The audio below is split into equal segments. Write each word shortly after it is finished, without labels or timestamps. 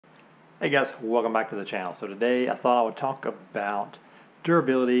Hey guys, welcome back to the channel. So today I thought I would talk about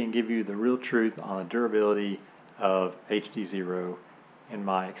durability and give you the real truth on the durability of HDZero in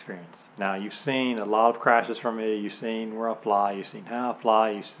my experience. Now you've seen a lot of crashes from me, you've seen where I fly, you've seen how I fly,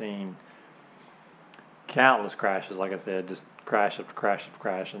 you've seen countless crashes, like I said, just crash after crash after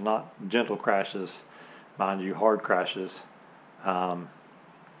crash, and not gentle crashes, mind you, hard crashes.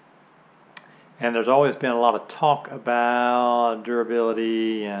 And there's always been a lot of talk about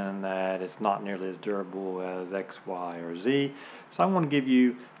durability and that it's not nearly as durable as X, Y, or Z. So I want to give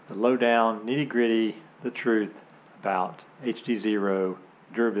you the lowdown, nitty-gritty, the truth about HDZero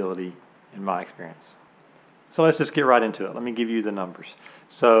durability in my experience. So let's just get right into it. Let me give you the numbers.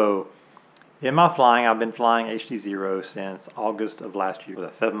 So in my flying, I've been flying HDZero since August of last year.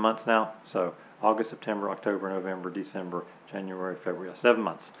 That's 7 months now. So August, September, October, November, December, January, February, 7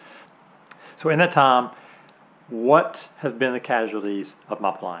 months. So in that time, what has been the casualties of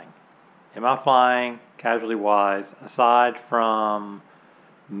my flying? In my flying, casualty-wise, aside from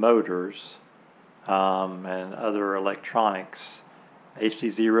motors and other electronics,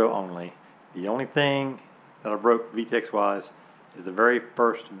 HDZero only, the only thing that I broke VTx-wise is the very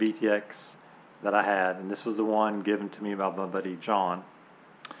first VTx that I had, and this was the one given to me by my buddy John.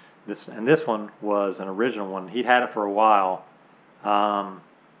 This one was an original one. He'd had it for a while.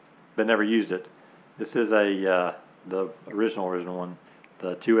 But never used it. This is the original one,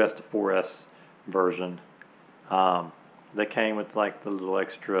 the 2S to 4S version. That came with like the little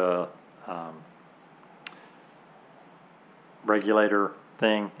extra regulator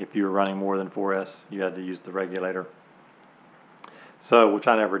thing. If you were running more than 4S, you had to use the regulator. So, which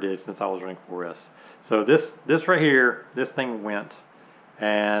I never did since I was running 4S. So this right here, this thing went,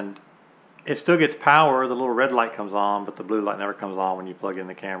 and it still gets power. The little red light comes on, but the blue light never comes on when you plug in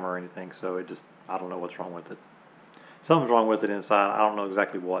the camera or anything. So it just, I don't know what's wrong with it. Something's wrong with it inside. I don't know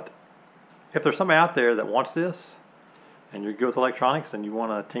exactly what. If there's somebody out there that wants this and you're good with electronics and you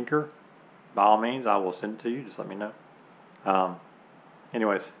want to tinker, by all means, I will send it to you. Just let me know.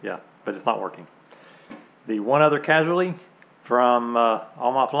 Anyways, yeah, but it's not working. The one other casualty from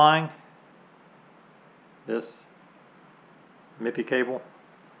all my flying, this MIPI cable.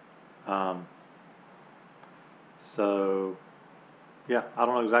 So yeah, I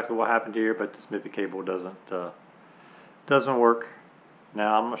don't know exactly what happened here, but this MIPI cable doesn't work.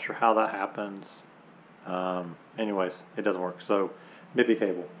 Now I'm not sure how that happens. Anyways, it doesn't work. So MIPI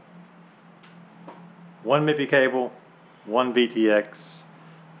cable, one MIPI cable, one VTx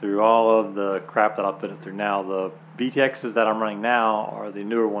through all of the crap that I put it through. Now the VTXs that I'm running now are the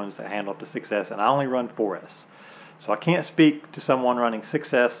newer ones that handle up to 6S, and I only run 4S. So I can't speak to someone running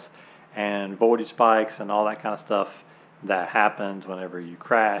 6S and voltage spikes and all that kind of stuff that happens whenever you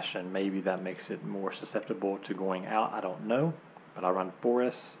crash, and maybe that makes it more susceptible to going out. I don't know, but I run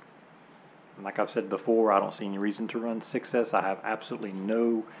 4S. And like I've said before, I don't see any reason to run 6S. I have absolutely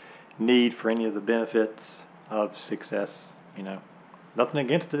no need for any of the benefits of 6S. You know, nothing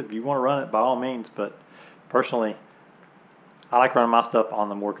against it. If you want to run it, by all means, but personally, I like running my stuff on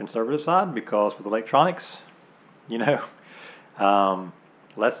the more conservative side, because with electronics, you know,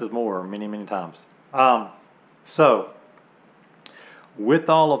 less is more many times. So with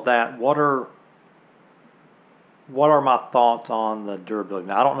all of that, what are my thoughts on the durability?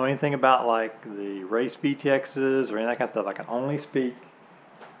 Now I don't know anything about like the race VTXs or any of that kind of stuff. I can only speak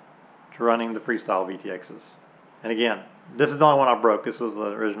to running the freestyle VTXs. And again, this is the only one I broke. This was the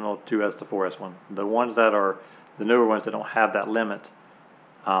original 2S to 4S one. The ones that are the newer ones that don't have that limit,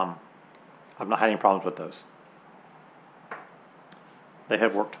 I've not had any problems with those. They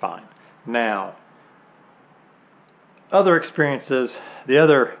have worked fine. Now, other experiences, the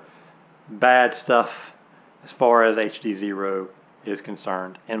other bad stuff as far as HDZero is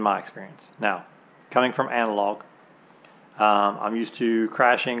concerned, in my experience. Now, coming from analog, I'm used to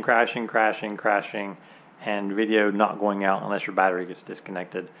crashing, and video not going out unless your battery gets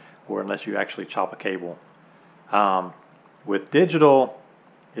disconnected or unless you actually chop a cable. With digital,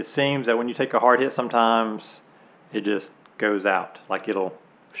 it seems that when you take a hard hit, sometimes it just goes out. Like it'll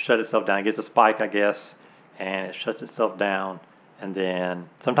shut itself down. It gets a spike, I guess, and it shuts itself down, and then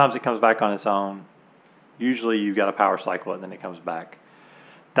sometimes it comes back on its own. Usually you got a power cycle and then it comes back.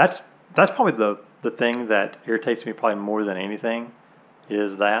 That's probably the thing that irritates me probably more than anything,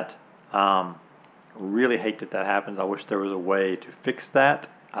 is that really hate that happens. I wish there was a way to fix that.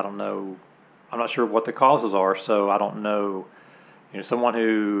 I don't know. I'm not sure what the causes are, so I don't know. You know, someone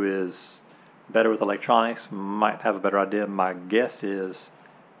who is better with electronics might have a better idea. My guess is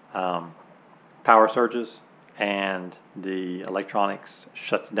power surges and the electronics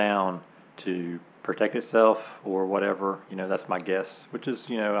shuts down to protect itself or whatever. You know, that's my guess, which is,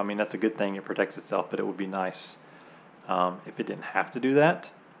 you know, I mean, that's a good thing. It protects itself, but it would be nice if it didn't have to do that.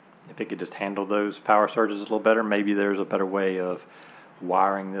 If it could just handle those power surges a little better. Maybe there's a better way of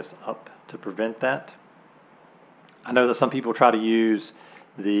wiring this up to prevent that. I know that some people try to use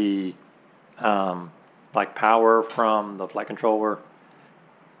the like power from the flight controller.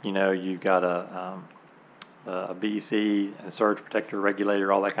 You know, you've got a BEC and surge protector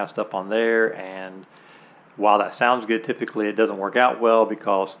regulator, all that kind of stuff on there, and while that sounds good, typically it doesn't work out well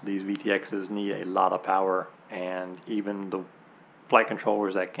because these VTXs need a lot of power, and even the flight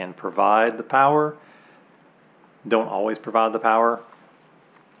controllers that can provide the power don't always provide the power.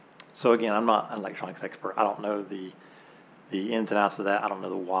 So again, I'm not an electronics expert. I don't know the ins and outs of that. I don't know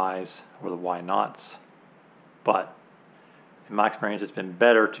the whys or the why nots, but in my experience, it's been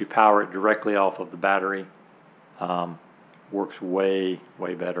better to power it directly off of the battery. Works way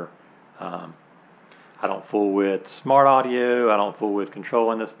better. I don't fool with smart audio. I don't fool with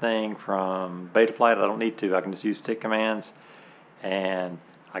controlling this thing from Betaflight. I don't need to. I can just use stick commands, and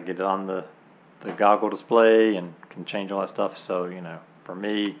I get it on the goggle display and can change all that stuff. So, you know, for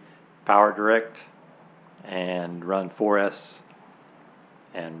me, power direct and run 4S,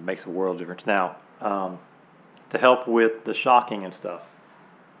 and makes a world of difference. Now, to help with the shocking and stuff,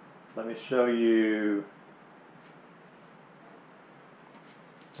 let me show you.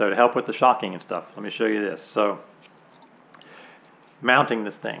 So to help with the shocking and stuff, let me show you this. So mounting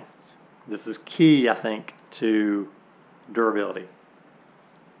this thing, this is key, I think, to durability.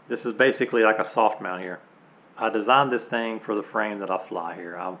 This is basically like a soft mount here. I designed this thing for the frame that I fly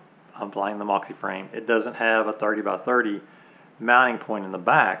here. I'm flying the Moxy frame. It doesn't have a 30 by 30 mounting point in the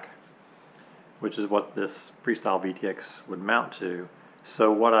back, which is what this Freestyle VTx would mount to.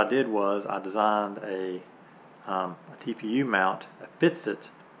 So what I did was I designed a TPU mount that fits it,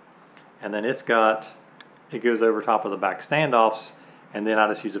 and then it goes over top of the back standoffs, and then I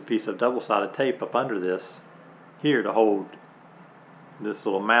just use a piece of double-sided tape up under this here to hold this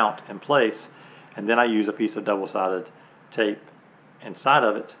little mount in place, and then I use a piece of double-sided tape inside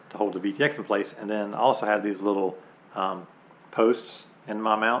of it to hold the VTX in place, and then I also have these little posts in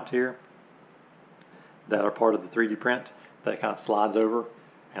my mount here that are part of the 3D print that kind of slides over,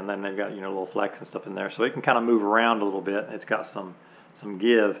 and then they've got, you know, little flex and stuff in there, so it can kind of move around a little bit. It's got some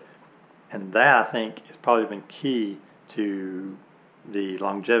give, and that, I think, has probably been key to the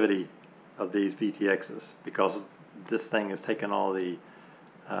longevity of these VTXs, because this thing has taken all the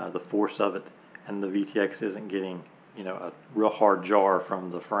force of it, and the VTX isn't getting, you know, a real hard jar from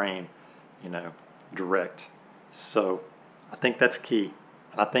the frame, you know, direct. So I think that's key.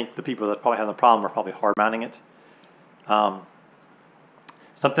 And I think the people that probably have the problem are probably hard mounting it.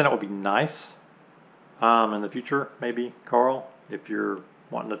 Something that would be nice in the future, maybe, Carl, if you're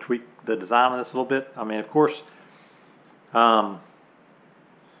wanting to tweak the design of this a little bit. I mean, of course,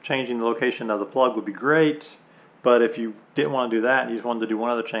 changing the location of the plug would be great, but if you didn't want to do that and you just wanted to do one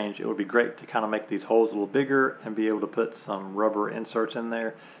other change, it would be great to kind of make these holes a little bigger and be able to put some rubber inserts in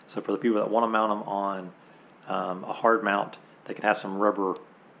there. So for the people that want to mount them on a hard mount, they can have some rubber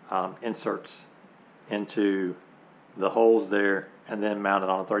inserts into the holes there, and then mount it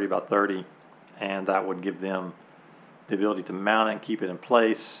on a 30 by 30, and that would give them the ability to mount it and keep it in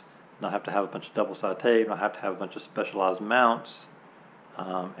place, not have to have a bunch of double-sided tape, not have to have a bunch of specialized mounts,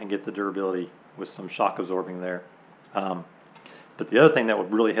 and get the durability with some shock absorbing there. But the other thing that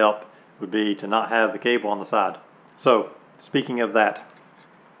would really help would be to not have the cable on the side. So speaking of that,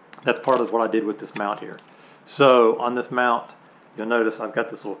 that's part of what I did with this mount here. So on this mount, you'll notice I've got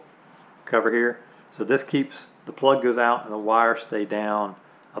this little cover here. So this keeps, the plug goes out and the wires stay down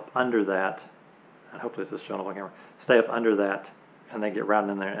up under that, and hopefully this is showing up on camera, stay up under that, and they get right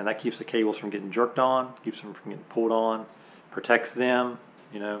in there, and that keeps the cables from getting jerked on, keeps them from getting pulled on, protects them,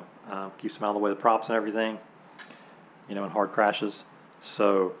 you know, keeps them out of the way of the props and everything, you know, in hard crashes.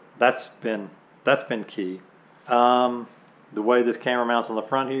 So that's been key. The way this camera mounts on the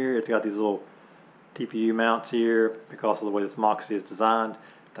front here, it's got these little TPU mounts here because of the way this Moxy is designed.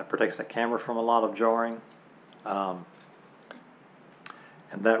 That protects the camera from a lot of jarring, and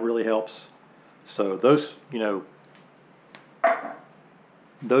that really helps. So those, you know,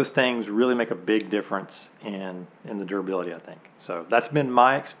 those things really make a big difference in the durability, I think. So that's been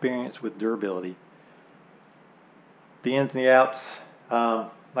my experience with durability. The ins and the outs,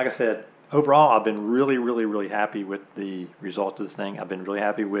 like I said, overall I've been really happy with the results of this thing. I've been really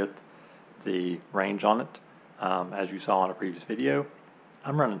happy with the range on it. As you saw in a previous video,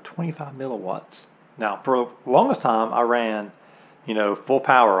 I'm running 25 milliwatts. Now, for the longest time, I ran, you know, full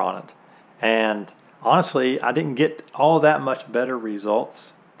power on it. And honestly, I didn't get all that much better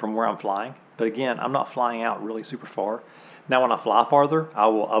results from where I'm flying. But again, I'm not flying out really super far. Now when I fly farther, I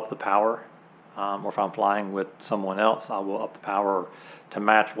will up the power. Or if I'm flying with someone else, I will up the power to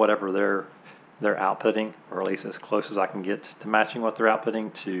match whatever they're outputting, or at least as close as I can get to matching what they're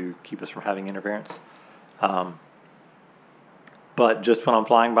outputting to keep us from having interference. But just when I'm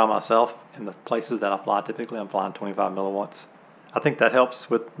flying by myself in the places that I fly typically, I'm flying 25 milliwatts. I think that helps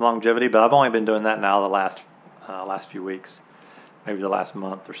with longevity, but I've only been doing that now the last few weeks, maybe the last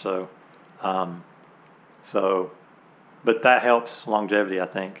month or so. But that helps longevity, I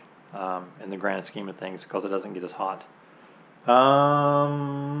think, in the grand scheme of things, because it doesn't get as hot.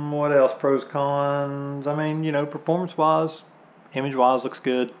 What else? Pros, cons. I mean, you know, performance-wise, image-wise, looks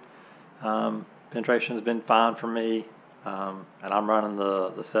good. Penetration has been fine for me, and I'm running the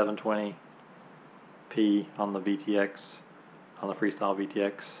 720p on the VTx, on the Freestyle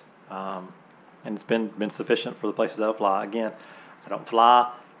VTx, and it's been sufficient for the places that I fly. Again, I don't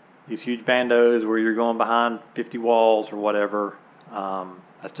fly these huge bandos where you're going behind 50 walls or whatever.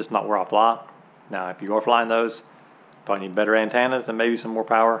 That's just not where I fly. Now, if you are flying those, probably need better antennas and maybe some more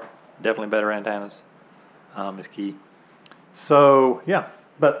power. Definitely better antennas is key. So yeah,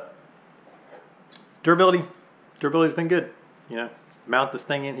 but durability's been good. You know, mount this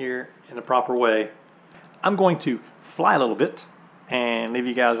thing in here in the proper way. I'm going to fly a little bit and leave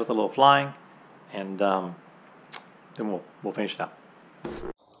you guys with a little flying, and then we'll finish it out.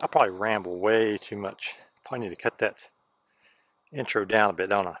 I probably ramble way too much. Probably need to cut that intro down a bit,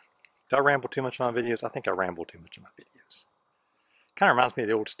 don't I? Do I ramble too much in my videos? I think I ramble too much in my videos. Kind of reminds me of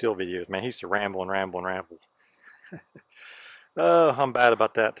the old Still videos, man. He used to ramble and ramble and ramble. Oh, I'm bad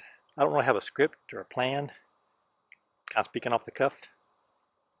about that. I don't really have a script or a plan. Kind of speaking off the cuff.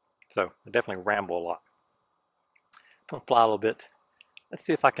 So I definitely ramble a lot. I'm going to fly a little bit. Let's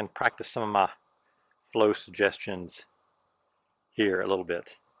see if I can practice some of my flow suggestions here a little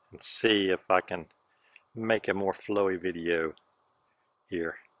bit and see if I can make a more flowy video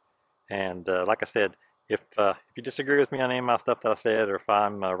here. And like I said, if you disagree with me on any of my stuff that I said, or if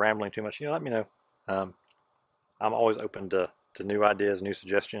I'm rambling too much, you know, let me know. I'm always open to new ideas, new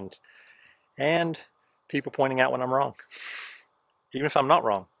suggestions, and people pointing out when I'm wrong, even if I'm not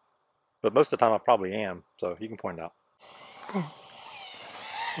wrong. But most of the time I probably am, so you can point it out.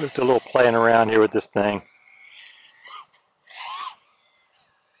 Just a little playing around here with this thing.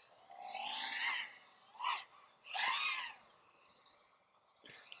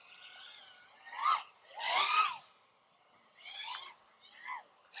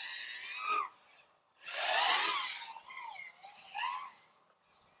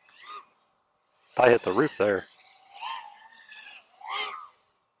 I hit the roof there.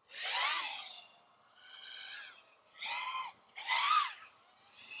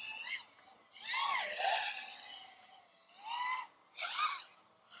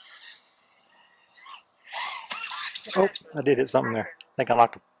 Oh, I did hit something there. I think I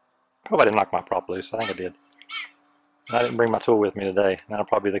knocked. I hope I didn't knock my prop loose. I think I did. I didn't bring my tool with me today. That'll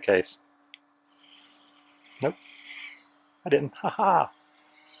probably be the case. Nope, I didn't. Haha.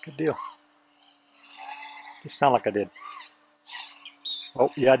 Good deal. Just sound like I did.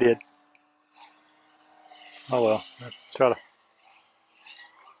 Oh, yeah, I did. Oh well. Let's try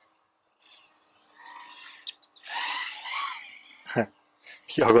to.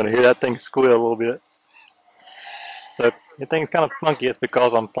 Y'all gonna hear that thing squeal a little bit. So if the thing's kind of funky, it's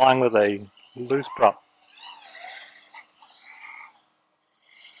because I'm flying with a loose prop.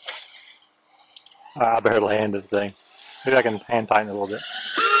 I better land this thing. Maybe I can hand tighten it a little bit.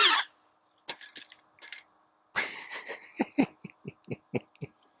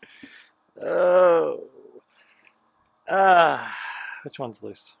 Oh. Which one's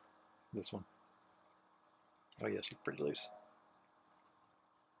loose? This one. Oh yeah, she's pretty loose.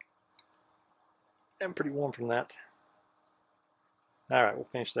 I'm pretty warm from that. Alright, we'll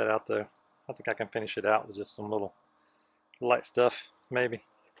finish that out though. I think I can finish it out with just some little light stuff, maybe.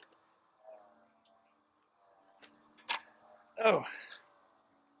 Oh.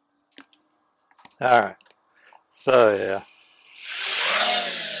 Alright. So yeah.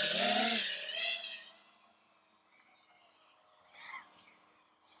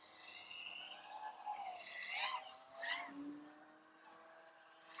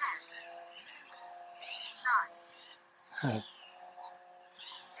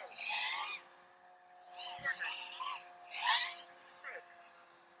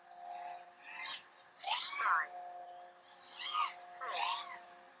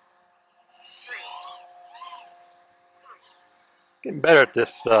 Getting better at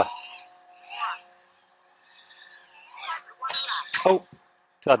this. Oh,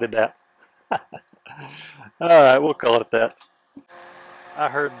 so I did that. Alright, we'll call it that. I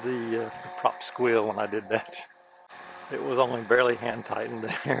heard the prop squeal when I did that. It was only barely hand tightened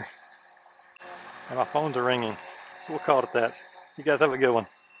there. And my phones are ringing, so we'll call it that. You guys have a good one.